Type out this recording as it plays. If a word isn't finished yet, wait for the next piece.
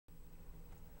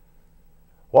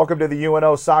Welcome to the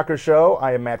UNO Soccer Show.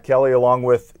 I am Matt Kelly along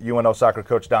with UNO soccer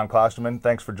coach Don Klosterman.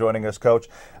 Thanks for joining us, Coach.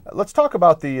 Let's talk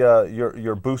about the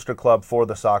your booster club for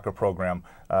the soccer program.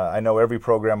 I know every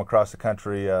program across the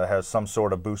country has some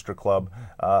sort of booster club.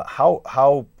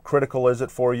 How critical is it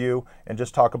for you? And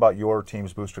just talk about your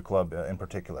team's booster club in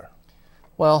particular.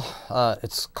 Well,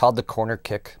 it's called the Corner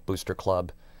Kick Booster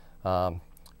Club,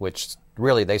 which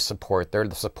really they're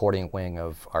the supporting wing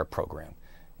of our program.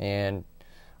 And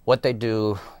what they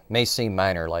do may seem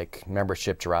minor, like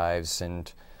membership drives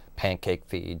and pancake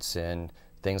feeds and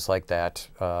things like that,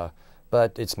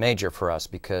 but it's major for us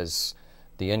because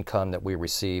the income that we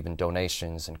receive in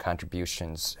donations and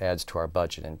contributions adds to our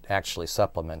budget and actually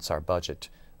supplements our budget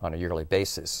on a yearly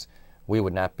basis. We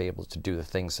would not be able to do the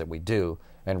things that we do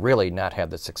and really not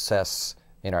have the success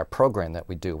in our program that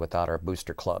we do without our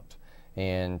booster club.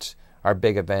 And our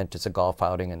big event is a golf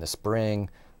outing in the spring,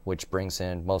 which brings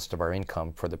in most of our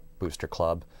income for the booster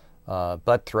club.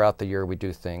 But throughout the year we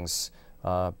do things.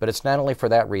 But it's not only for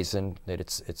that reason, that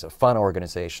it's a fun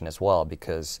organization as well,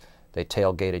 because they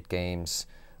tailgate at games,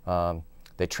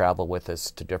 they travel with us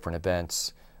to different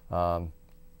events.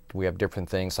 We have different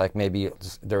things, like maybe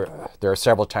there are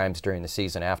several times during the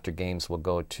season after games we'll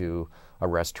go to a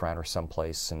restaurant or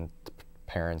someplace, and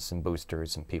parents and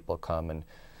boosters and people come and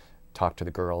talk to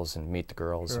the girls and meet the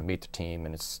girls and meet the team,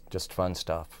 and it's just fun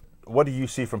stuff. What do you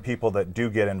see from people that do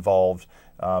get involved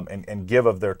and give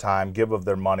of their time, give of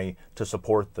their money to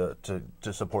support to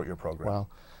support your program? Well,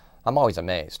 I'm always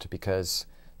amazed because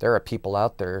there are people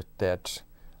out there that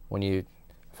when you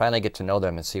finally get to know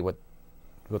them and see what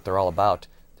they're all about,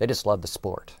 they just love the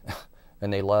sport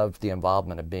and they love the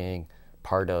involvement of being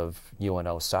part of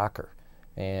UNO soccer.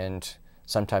 And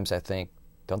sometimes I think,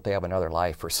 don't they have another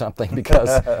life or something,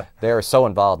 because they're so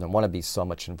involved and want to be so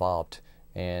much involved,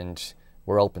 and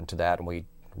we're open to that and we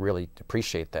really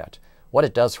appreciate that. What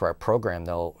it does for our program,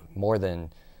 though, more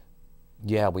than,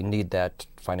 yeah, we need that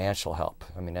financial help,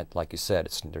 I mean, like you said,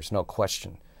 there's no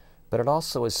question, but it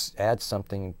also adds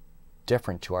something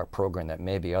different to our program that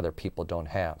maybe other people don't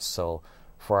have. So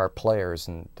for our players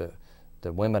and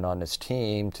the women on this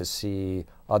team to see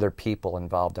other people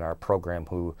involved in our program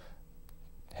who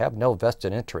have no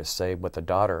vested interest, say with a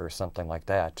daughter or something like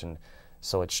that, and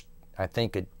so I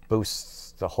think it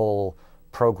boosts the whole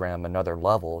program another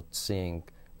level, seeing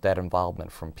that involvement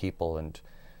from people, and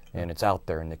it's out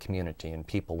there in the community, and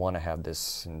people want to have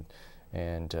this,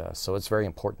 and so it's very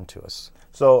important to us.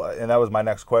 So, and that was my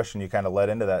next question. You kind of led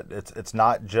into that. It's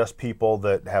not just people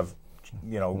that have,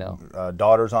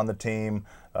 daughters on the team,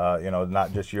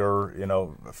 not just your,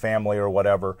 family or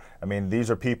whatever. I mean, these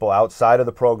are people outside of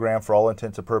the program, for all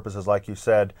intents and purposes, like you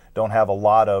said, don't have a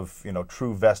lot of,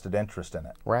 true vested interest in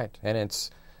it. Right, and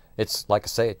it's like I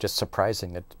say, it's just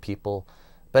surprising that people,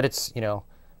 but it's,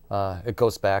 it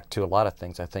goes back to a lot of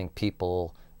things. I think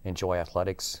people enjoy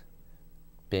athletics,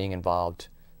 being involved,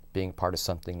 being part of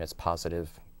something that's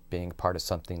positive, being part of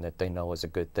something that they know is a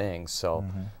good thing. So,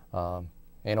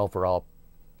 and overall,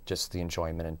 just the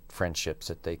enjoyment and friendships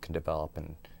that they can develop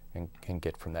and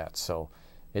get from that. So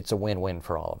it's a win-win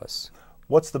for all of us.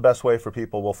 What's the best way for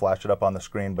people? We'll flash it up on the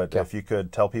screen, but if you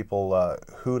could tell people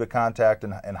who to contact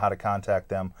and how to contact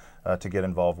them to get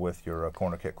involved with your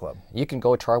Corner Kick Club. You can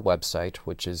go to our website,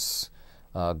 which is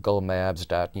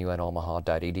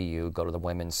gomabs.unomaha.edu. Go to the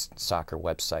women's soccer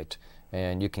website,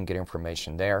 and you can get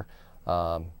information there.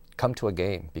 Come to a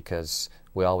game, because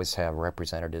we always have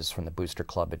representatives from the Booster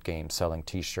Club at games selling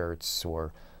T-shirts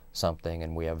or something,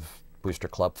 and we have Booster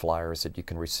Club flyers that you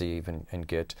can receive and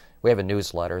get. We have a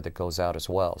newsletter that goes out as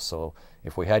well, so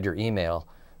if we had your email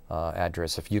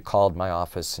address, if you called my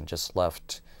office and just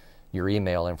left your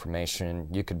email information,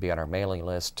 you could be on our mailing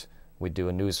list. We do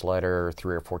a newsletter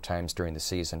 3 or 4 times during the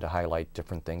season to highlight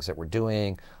different things that we're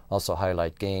doing, also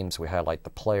highlight games. We highlight the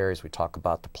players, we talk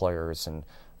about the players, and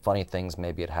funny things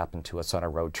maybe it happened to us on a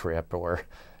road trip, or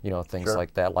things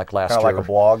like that. Like last year, kind of like a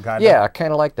blog, kind of. Yeah,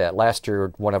 kind of like that. Last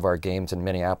year, one of our games in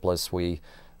Minneapolis, we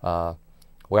all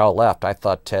left. I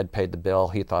thought Ted paid the bill.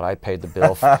 He thought I paid the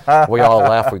bill. We all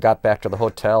left. We got back to the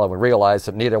hotel and we realized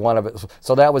that neither one of us.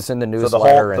 So that was in the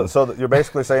newsletter. So you're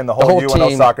basically saying the whole UNO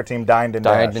soccer team dined and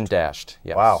dashed.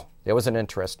 Yes. Wow. It was an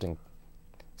interesting.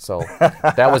 So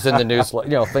that was in the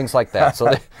newsletter. Things like that.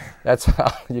 So that's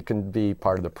how you can be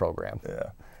part of the program. Yeah.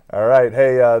 All right.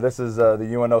 Hey, this is the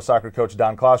UNO soccer coach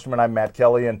Don Klosterman. I'm Matt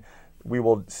Kelly, and we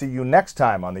will see you next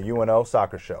time on the UNO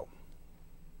Soccer Show.